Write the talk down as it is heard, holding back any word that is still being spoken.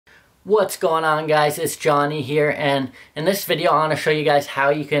What's going on, guys? It's Johnny here, and in this video I want to show you guys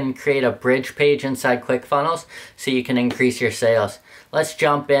how you can create a bridge page inside ClickFunnels so you can increase your sales. Let's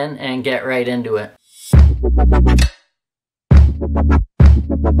jump in and get right into it.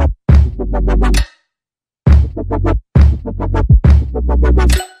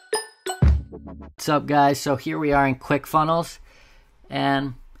 What's up, guys? So here we are in ClickFunnels,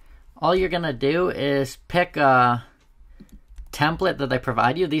 and all you're gonna do is pick a template that they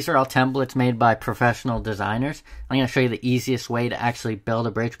provide you. These are all templates made by professional designers. I'm going to show you the easiest way to actually build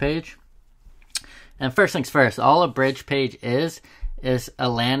a bridge page. And first things first, all a bridge page is a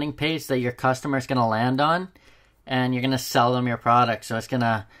landing page that your customer is going to land on, and you're going to sell them your product. So it's going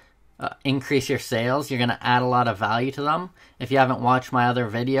to increase your sales. You're going to add a lot of value to them. If you haven't watched my other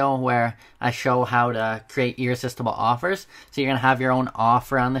video where I show how to create irresistible offers, so you're going to have your own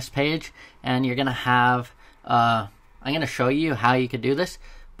offer on this page, and you're going to have I'm going to show you how you could do this,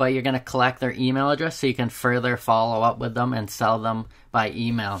 but you're going to collect their email address so you can further follow up with them and sell them by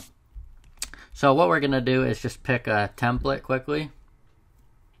email. So what we're going to do is just pick a template quickly.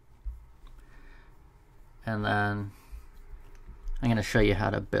 And then I'm going to show you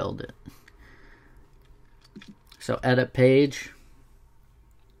how to build it. So edit page.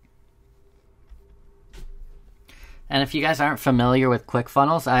 And if you guys aren't familiar with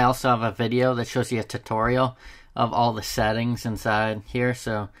ClickFunnels, I also have a video that shows you a tutorial of all the settings inside here,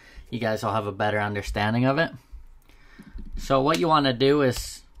 so you guys will have a better understanding of it. So what you want to do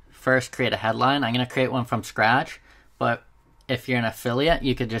is first create a headline. I'm going to create one from scratch, but if you're an affiliate,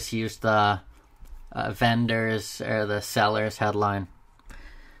 you could just use the vendors or the sellers headline.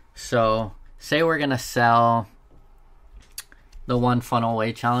 So say we're going to sell the One Funnel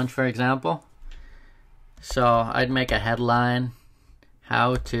Away Challenge, for example. So I'd make a headline,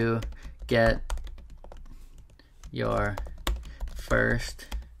 how to get your first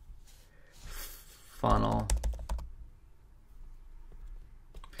funnel,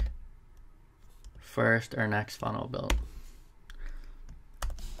 first or next funnel built,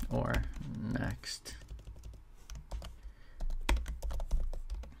 or next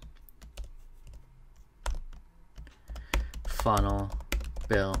funnel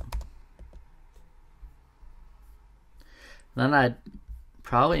built. Then I'd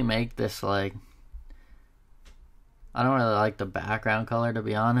probably make this like, I don't really like the background color, to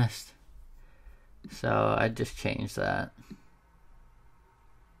be honest, so I'd just change that.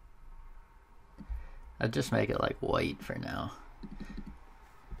 I'd just make it like white for now.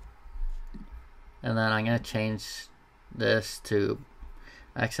 And then I'm going to change this to,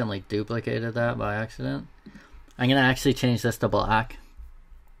 I accidentally duplicated that by accident. I'm going to actually change this to black.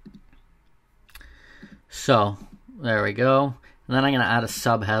 So there we go. And then I'm going to add a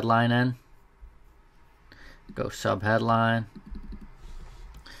sub headline in. Go sub headline.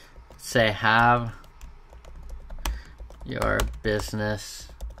 Say have your business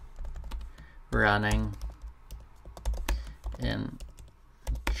running in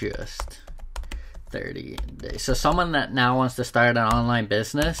just 30 days. So someone that now wants to start an online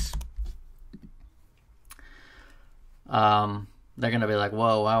business, they're gonna be like,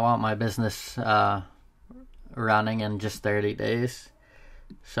 whoa, I want my business running in just 30 days.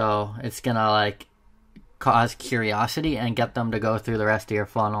 So it's gonna like cause curiosity and get them to go through the rest of your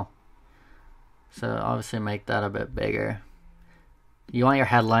funnel. So obviously make that a bit bigger. You want your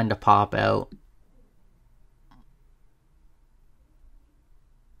headline to pop out.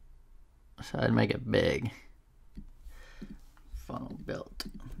 So I'd make it big. Funnel built. ...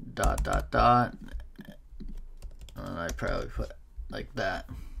 And I'd probably put like that.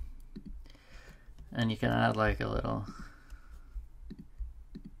 And you can add like a little,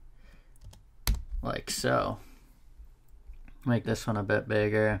 like so. Make this one a bit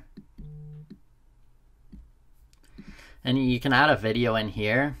bigger. And you can add a video in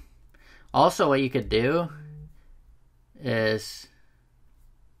here. Also, what you could do is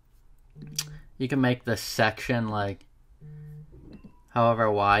you can make this section like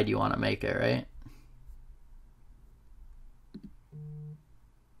however wide you want to make it, right?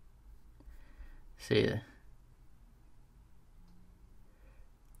 See,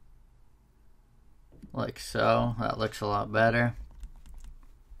 like so. That looks a lot better.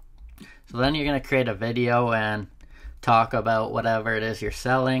 So then you're going to create a video and talk about whatever it is you're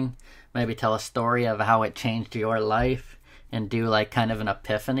selling. Maybe tell a story of how it changed your life and do like kind of an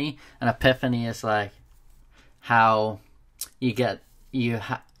epiphany. An epiphany is like how you get,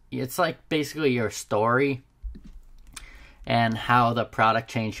 it's like basically your story and how the product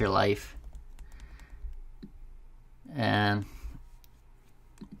changed your life. And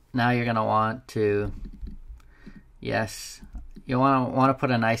now you're going to want to, yes, you want to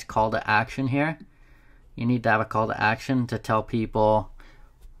put a nice call to action here. You need to have a call to action to tell people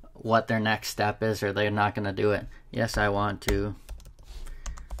what their next step is, or they're not going to do it. Yes, I want to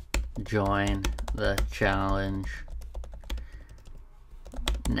join the challenge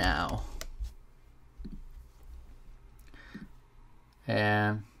now.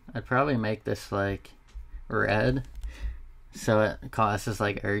 And I'd probably make this like red, so it causes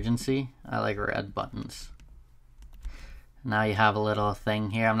like urgency. I like red buttons. Now you have a little thing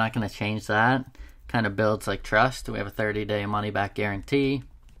here. I'm not going to change that. Kind of builds like trust. We have a 30-day money back guarantee.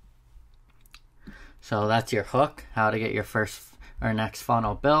 So that's your hook, how to get your first or next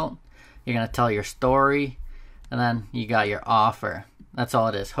funnel built. You're going to tell your story, and then you got your offer. That's all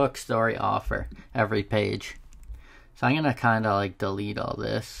it is, hook, story, offer, every page. So I'm going to kind of like delete all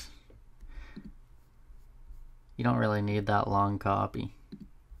this. You don't really need that long copy.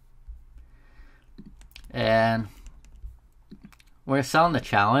 And we're selling the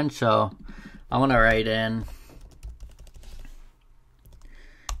challenge, so I want to write in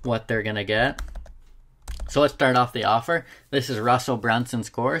what they're going to get. So let's start off the offer. This is Russell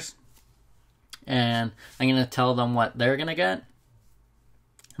Brunson's course. And I'm going to tell them what they're going to get.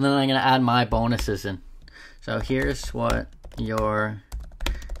 And then I'm going to add my bonuses in. So here's what you're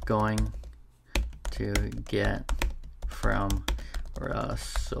going to get from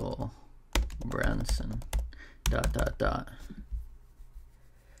Russell Brunson. ...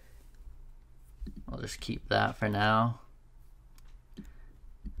 I'll just keep that for now.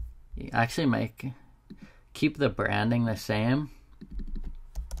 You actually keep the branding the same.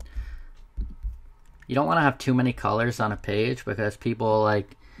 You don't want to have too many colors on a page because people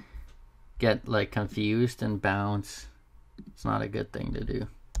like get like confused and bounce. It's not a good thing to do.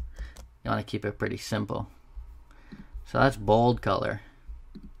 You want to keep it pretty simple. So that's bold color.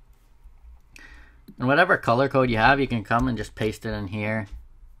 And whatever color code you have, you can come and just paste it in here.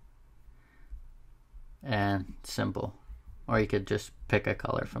 And simple. Or you could just pick a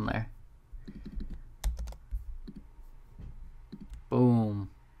color from there.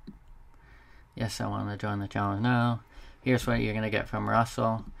 Boom. Yes, I want to join the challenge now. Here's what you're going to get from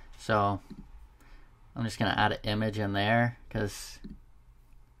Russell. So I'm just going to add an image in there because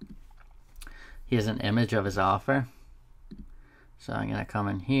he has an image of his offer. So I'm going to come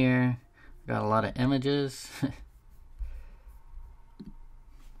in here. Got a lot of images.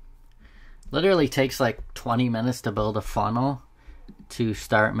 Literally takes like 20 minutes to build a funnel to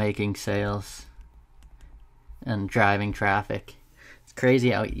start making sales and driving traffic. It's crazy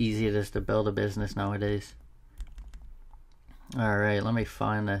how easy it is to build a business nowadays. Alright, let me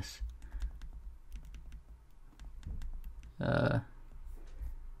find this.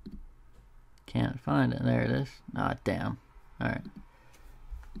 Can't find it. There it is. Ah, damn. Alright.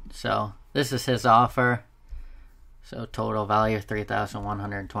 So, this is his offer. So, total value of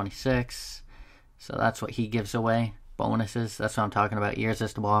 $3,126. So, that's what he gives away. Bonuses. That's what I'm talking about.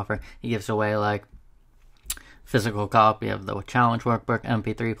 Irresistible offer. He gives away, like, physical copy of the challenge workbook,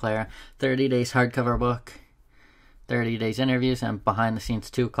 MP3 player, 30 days hardcover book, 30 days interviews, and behind the scenes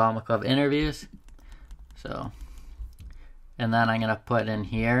 2 Comic Club interviews. So, and then I'm going to put in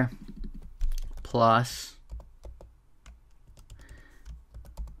here, plus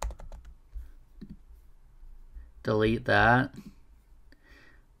delete that,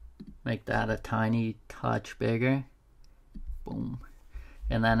 make that a tiny touch bigger, boom.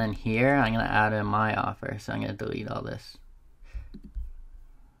 And then in here, I'm going to add in my offer. So I'm going to delete all this.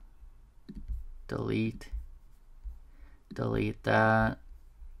 Delete that.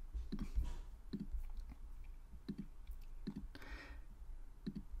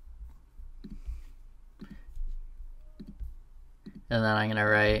 And then I'm going to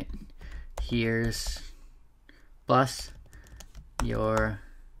write, here's plus you're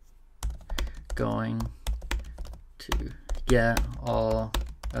going to get all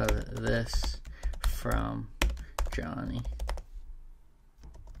of this from Johnny.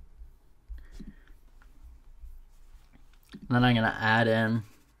 Then I'm going to add in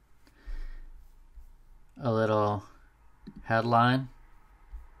a little headline.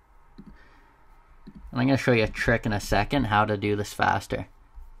 And I'm going to show you a trick in a second how to do this faster.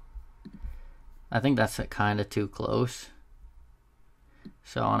 I think that's kind of too close.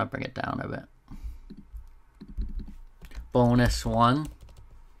 So I want to bring it down a bit. Bonus 1.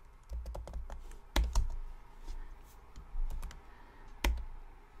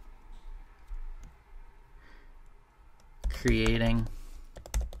 Creating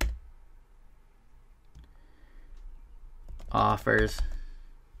offers.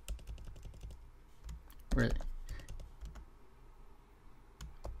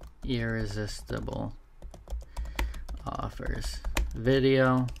 Irresistible offers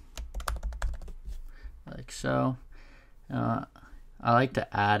video, like so. I like to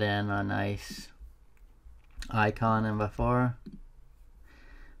add in a nice icon in before,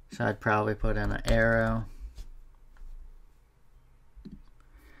 so I'd probably put in an arrow.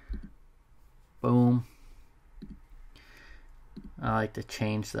 Boom. I like to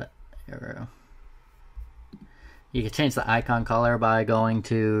change the arrow. You can change the icon color by going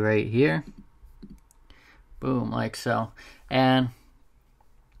to right here. Boom, like so. And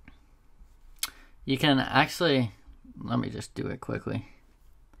you can actually, let me just do it quickly.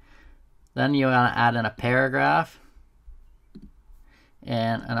 Then you want to add in a paragraph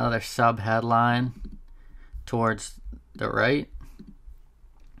and another sub headline towards the right.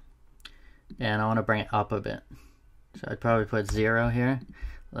 And I want to bring it up a bit. So I'd probably put 0 here,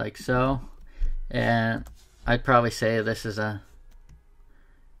 like so. And I'd probably say this is a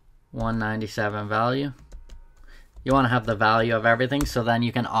 197 value. You want to have the value of everything, so then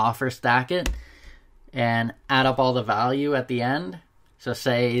you can offer stack it and add up all the value at the end. So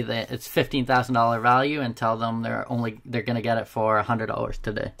say that it's $15,000 value and tell them they're going to get it for $100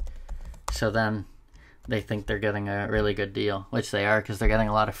 today. So then they think they're getting a really good deal, which they are because they're getting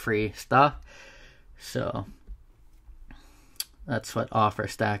a lot of free stuff. So that's what offer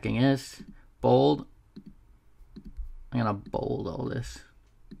stacking is. Bold. I'm gonna bold all this.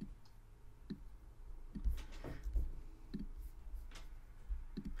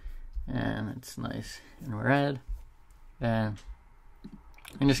 And it's nice in red. And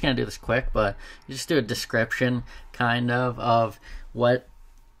I'm just gonna do this quick, but you just do a description kind of what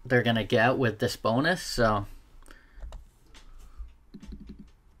they're gonna get with this bonus. So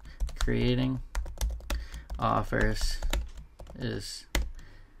creating offers is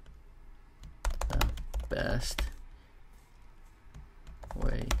the best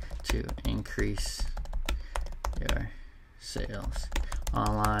way to increase your sales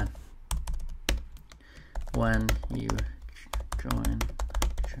online. When you join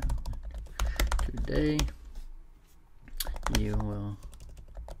the challenge today, you will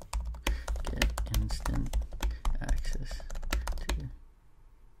get instant access to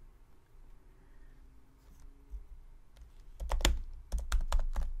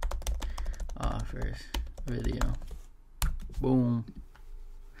offers video. Boom.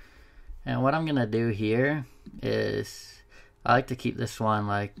 And what I'm gonna do here is I like to keep this one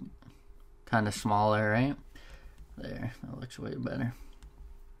like kind of smaller, right? There, that looks way better.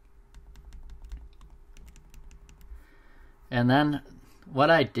 And then what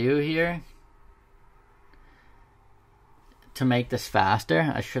I do here to make this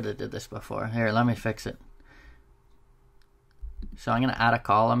faster, I should have did this before. Here, let me fix it. So I'm gonna add a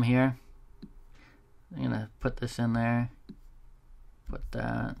column here. I'm gonna put this in there, put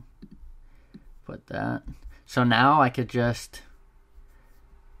that, put that. So now I could just,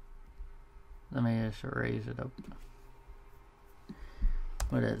 let me just raise it up.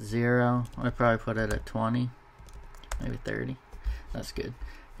 Put it at 0. I'd probably put it at 20, maybe 30. That's good.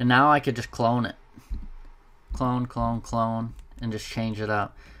 And now I could just clone it. Clone, clone, clone, and just change it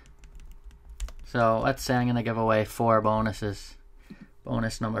up. So let's say I'm gonna give away 4 bonuses.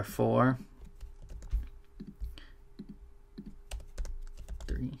 Bonus number 4.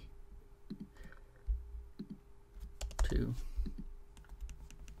 3, 2,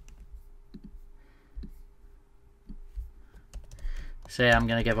 say I'm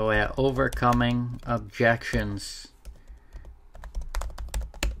gonna give away overcoming objections.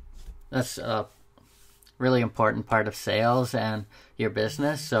 That's a really important part of sales and your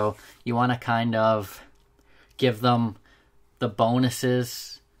business, so you want to kind of give them the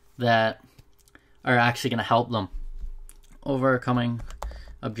bonuses that are actually going to help them. Overcoming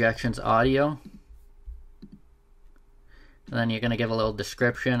objections audio. And then you're going to give a little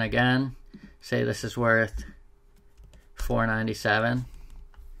description again. Say this is worth $4.97.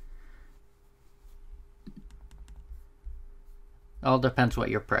 All depends what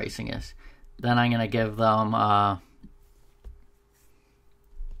your pricing is. Then I'm going to give them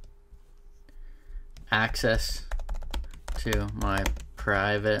access to my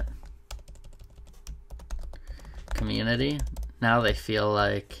private community. Now they feel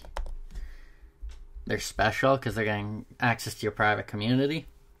like they're special because they're getting access to your private community.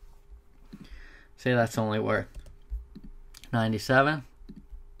 Say that's only worth $97.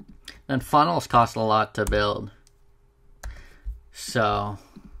 Then funnels cost a lot to build. So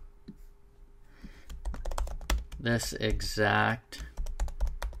this exact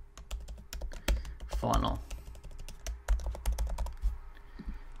funnel.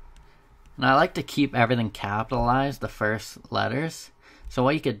 And I like to keep everything capitalized, the first letters. So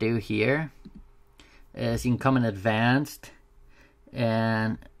what you could do here, is you can come in advanced,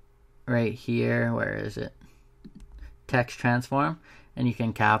 and right here, where is it? Text transform, and you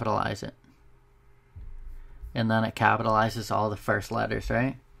can capitalize it. And then it capitalizes all the first letters,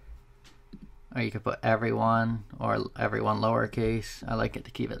 right? Or you could put everyone, or everyone lowercase. I like it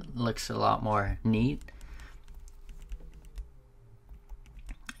to keep it, looks a lot more neat.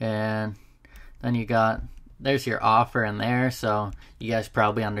 And then you got, there's your offer in there, so you guys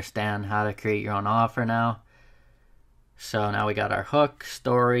probably understand how to create your own offer now. So now we got our hook,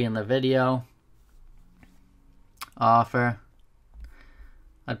 story, and the video. Offer.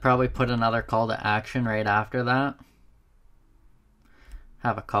 I'd probably put another call to action right after that.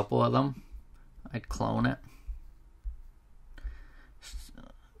 Have a couple of them. I'd clone it.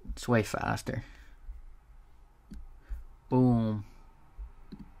 It's way faster. Boom.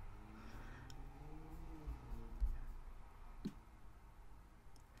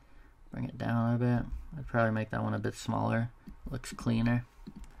 Bring it down a bit. I'd probably make that one a bit smaller. Looks cleaner.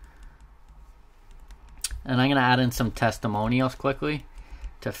 And I'm going to add in some testimonials quickly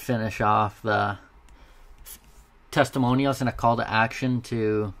to finish off the testimonials and a call to action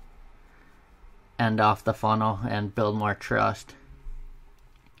to end off the funnel and build more trust.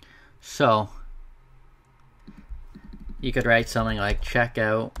 So you could write something like, check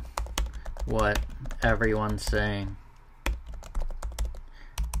out what everyone's saying.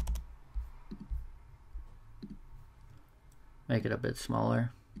 Make it a bit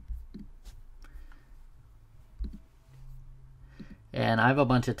smaller. And I have a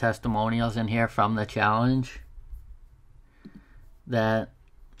bunch of testimonials in here from the challenge that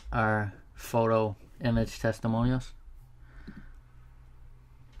are photo image testimonials.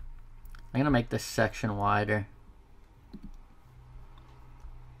 I'm going to make this section wider.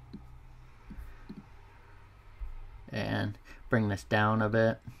 And bring this down a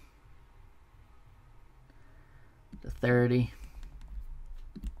bit to 30.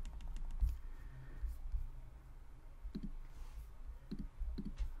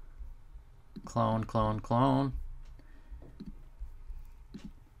 Clone, clone, clone.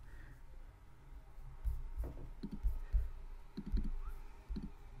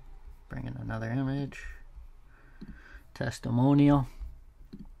 Bring in another image. Testimonial.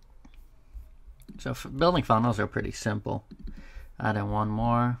 So building funnels are pretty simple. Add in one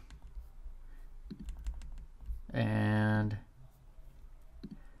more. And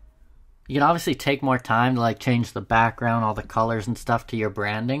you can obviously take more time to like change the background, all the colors and stuff to your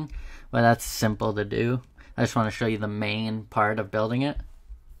branding. But that's simple to do. I just want to show you the main part of building it,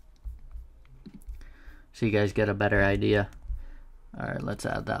 so you guys get a better idea. Alright, let's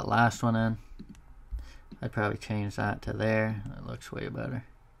add that last one in. I'd probably change that to there. It looks way better.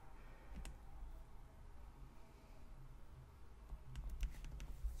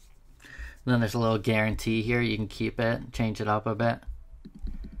 Then there's a little guarantee here. You can keep it, change it up a bit.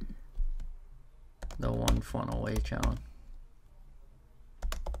 The one funnel way challenge.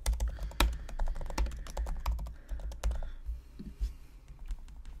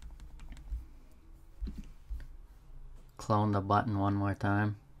 Clone the button one more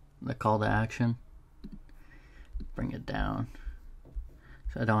time, the call to action, bring it down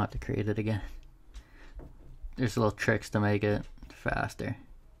so I don't have to create it again. There's little tricks to make it faster.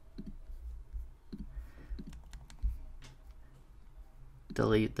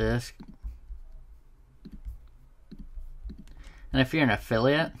 Delete this. And if you're an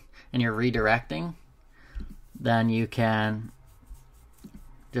affiliate and you're redirecting, then you can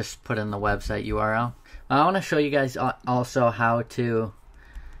just put in the website URL. I want to show you guys also how to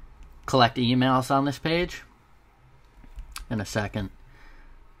collect emails on this page in a second.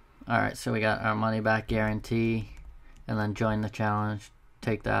 Alright, so we got our money back guarantee, and then join the challenge,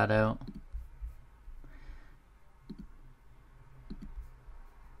 take that out.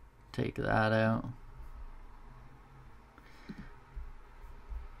 Take that out.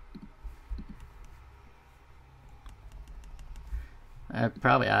 I'd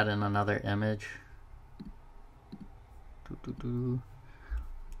probably add in another image.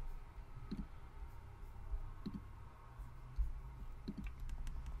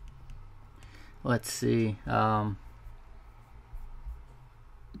 Let's see. Do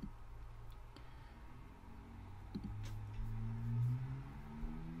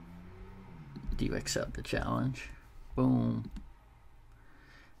you accept the challenge? Boom.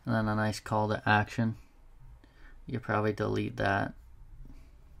 And then a nice call to action. You could probably delete that.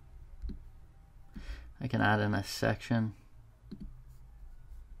 I can add in a section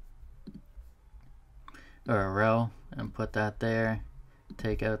or a row and put that there.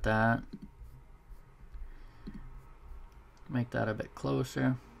 Take out that. Make that a bit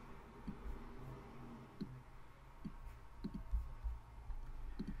closer.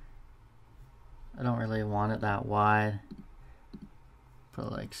 I don't really want it that wide. Put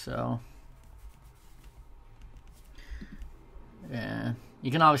it like so. Yeah,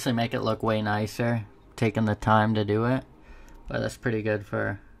 you can obviously make it look way nicer, taking the time to do it, but that's pretty good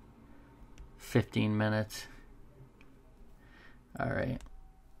for 15 minutes. Alright,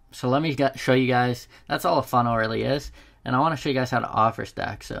 so let me show you guys, that's all a funnel really is, and I want to show you guys how to offer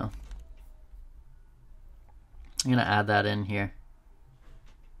stack. So I'm going to add that in here.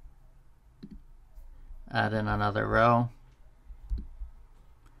 Add in another row.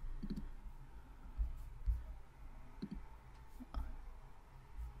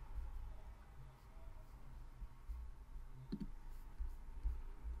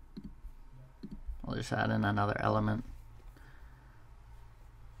 I'll just add in another element.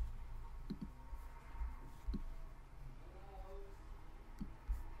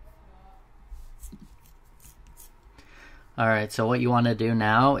 Alright, so what you want to do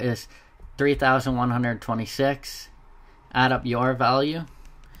now is 3,126. Add up your value.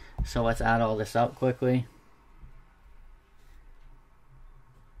 So let's add all this up quickly.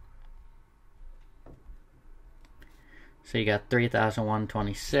 So you got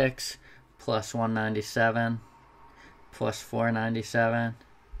 3,126 plus 197 plus 497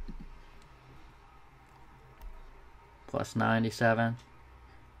 plus 97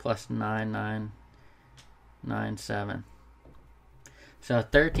 plus 9997. So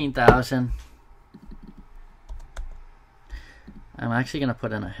 13,000. I'm actually going to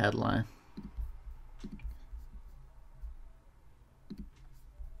put in a headline.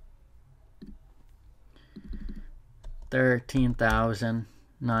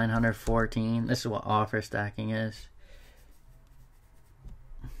 $13,914. This is what offer stacking is.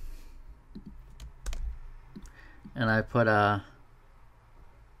 And I put a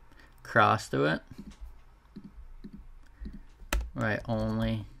cross to it. Right,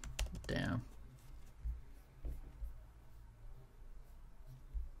 only. Damn.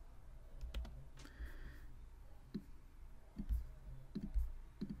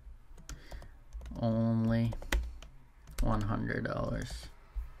 Only $100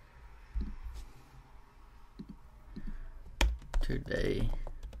 today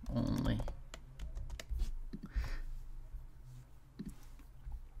only.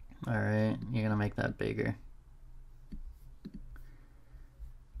 All right, you're gonna make that bigger.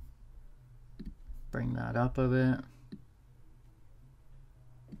 Bring that up a bit.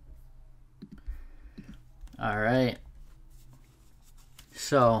 All right.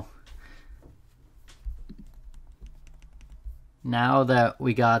 So now that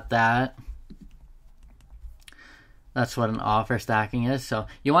we got that, that's what an offer stacking is. So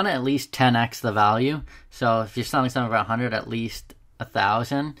you want to at least 10x the value. So if you're selling something for 100, at least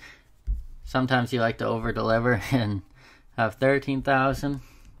 1,000. Sometimes you like to over deliver and have 13,000.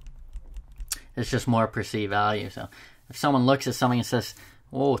 It's just more perceived value. So if someone looks at something and says,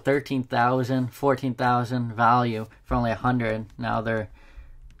 "Whoa, 13,000, 14,000 value for only 100," now their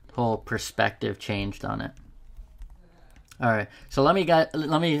whole perspective changed on it. All right, so let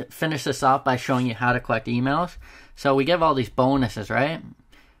me finish this off by showing you how to collect emails. So we give all these bonuses, right?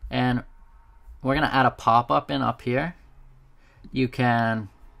 And we're gonna add a pop-up in up here. You can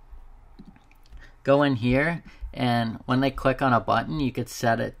go in here, and when they click on a button, you could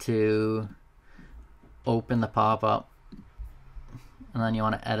set it to open the pop-up, and then you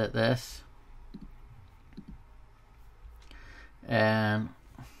want to edit this, and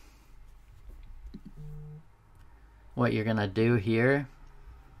what you're gonna do here,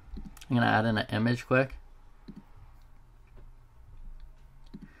 I'm gonna add in an image quick.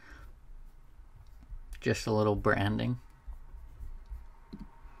 Just a little branding.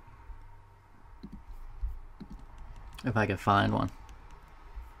 If I can find one.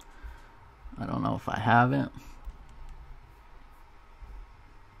 I don't know if I have it.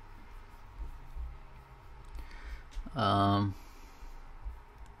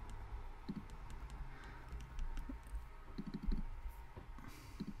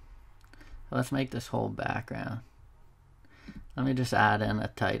 Let's make this whole background. Let me just add in a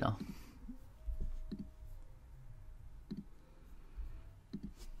title.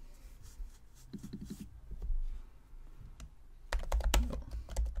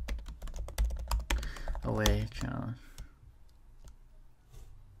 Away challenge.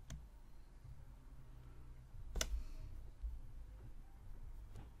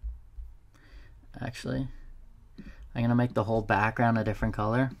 Actually, I'm gonna make the whole background a different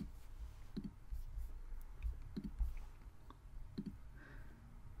color.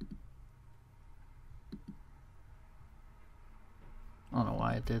 I don't know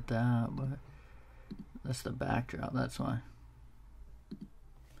why I did that, but that's the backdrop, that's why.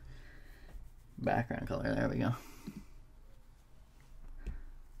 background color. There we go.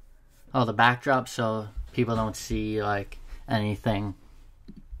 Oh, the backdrop, so people don't see like anything,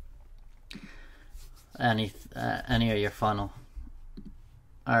 any of your funnel.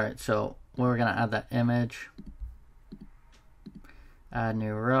 All right, so we're gonna add that image. Add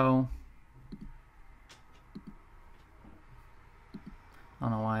new row. I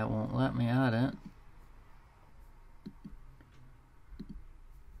don't know why it won't let me add it.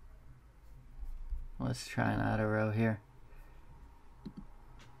 Let's try and add a row here.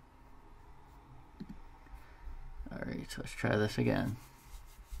 Alright, so let's try this again.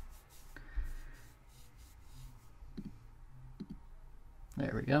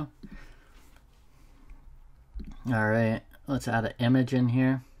 There we go. Alright, let's add an image in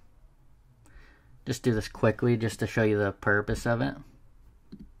here. Just do this quickly just to show you the purpose of it.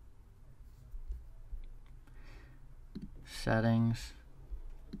 Settings.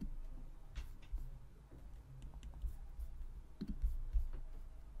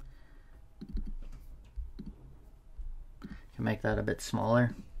 Can make that a bit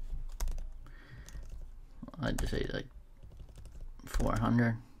smaller. I'd just say like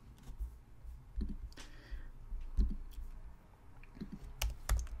 400.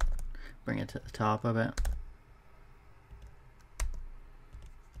 Bring it to the top of it.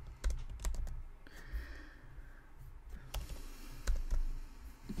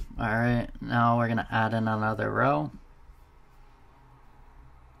 Alright, now we're going to add in another row.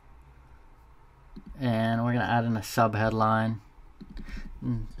 And we're going to add in a subheadline.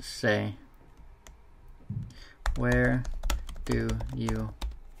 Say, where do you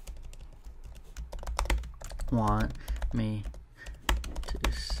want me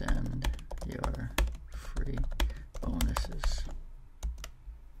to send your free bonuses?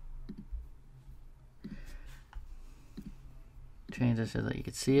 Change it so that you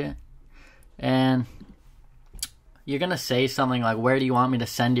can see it. And you're going to say something like, where do you want me to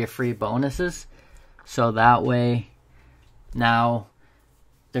send your free bonuses? So that way, now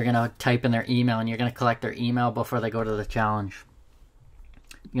they're going to type in their email and you're going to collect their email before they go to the challenge.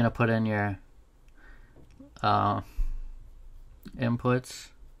 You're going to put in your inputs,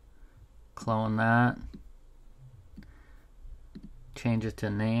 clone that, change it to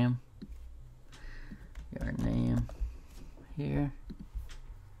name, your name here,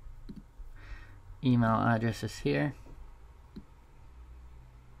 email address is here.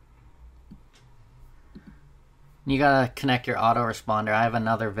 You gotta connect your autoresponder. I have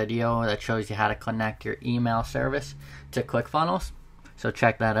another video that shows you how to connect your email service to ClickFunnels, so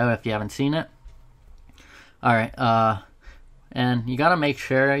check that out if you haven't seen it. Alright, and you gotta make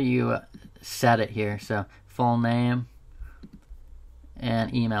sure you set it here, so full name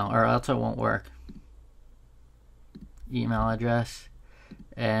and email, or else it won't work. Email address,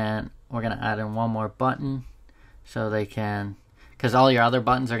 and we're gonna add in one more button so they can, because all your other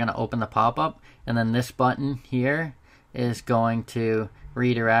buttons are gonna open the pop-up, and then this button here is going to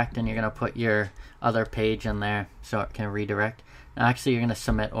redirect, and you're gonna put your other page in there so it can redirect. Now actually you're gonna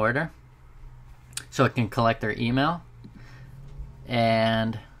submit order so it can collect their email,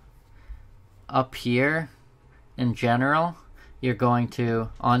 and up here in general you're going to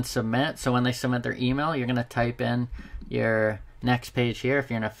on submit, so when they submit their email you're going to type in your next page here. If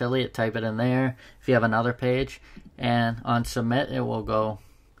you're an affiliate, type it in there. If you have another page, and on submit it will go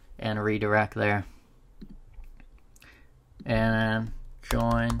and redirect there. And then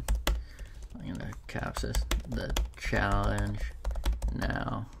join, I'm going to caps this, the challenge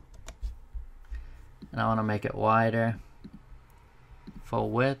now, and I want to make it wider, full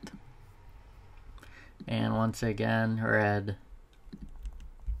width, and once again red.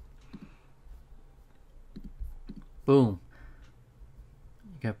 Boom.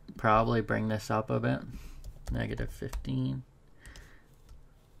 You could probably bring this up a bit, -15,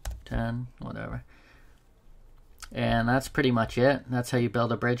 10, whatever. And that's pretty much it. That's how you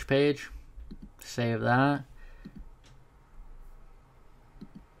build a bridge page. Save that.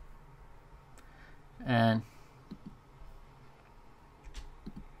 And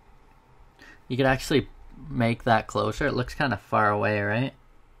you could actually make that closer. It looks kind of far away, right?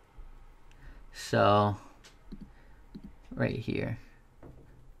 So right here.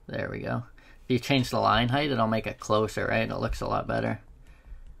 There we go. If you change the line height, it'll make it closer, right? It looks a lot better.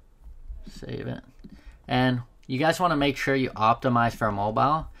 Save it. And you guys want to make sure you optimize for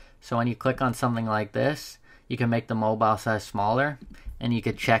mobile. So when you click on something like this, you can make the mobile size smaller, and you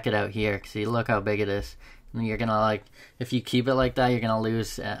could check it out here. See, look how big it is. And you're gonna, like, if you keep it like that, you're gonna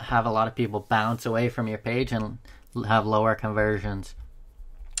lose, have a lot of people bounce away from your page and have lower conversions.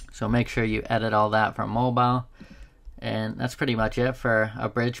 So make sure you edit all that for mobile. And that's pretty much it for a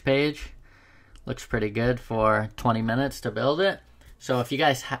bridge page. Looks pretty good for 20 minutes to build it. So if you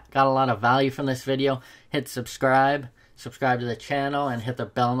guys got a lot of value from this video, hit subscribe to the channel, and hit the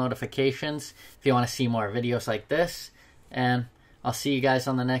bell notifications if you want to see more videos like this. And I'll see you guys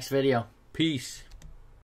on the next video. Peace.